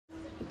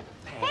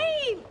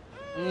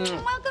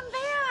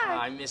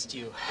missed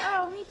you.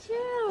 Oh, me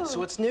too. So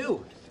what's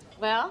new?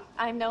 Well,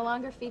 I'm no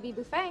longer Phoebe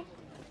Buffet.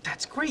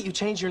 That's great. You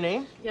changed your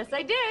name? Yes,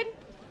 I did.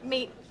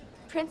 Meet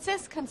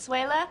Princess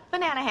Consuela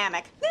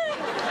Bananahammock.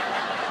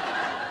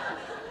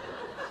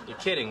 You're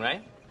kidding,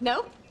 right?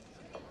 Nope.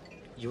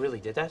 You really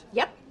did that?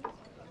 Yep.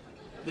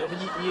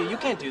 You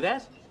can't do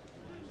that.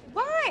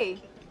 Why?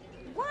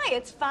 Why?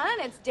 It's fun.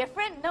 It's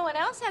different. No one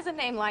else has a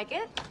name like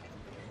it.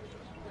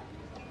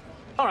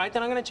 All right,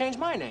 then I'm going to change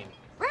my name.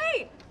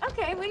 Right.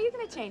 Okay, what are you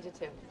going to change it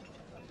to?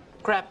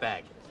 Crap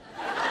Bag.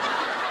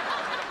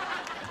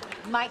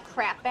 Mike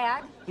Crap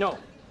Bag? No,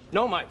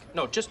 Mike.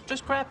 No,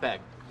 just Crap Bag.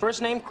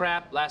 First name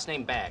Crap, last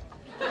name Bag.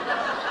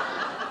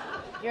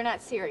 You're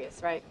not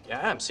serious, right?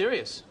 Yeah, I'm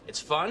serious. It's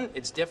fun.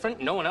 It's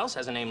different. No one else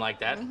has a name like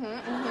that.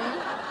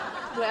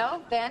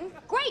 Well, then,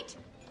 great.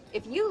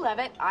 If you love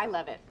it, I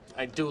love it.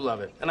 I do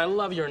love it. And I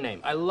love your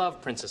name. I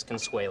love Princess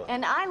Consuela.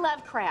 And I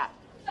love crap.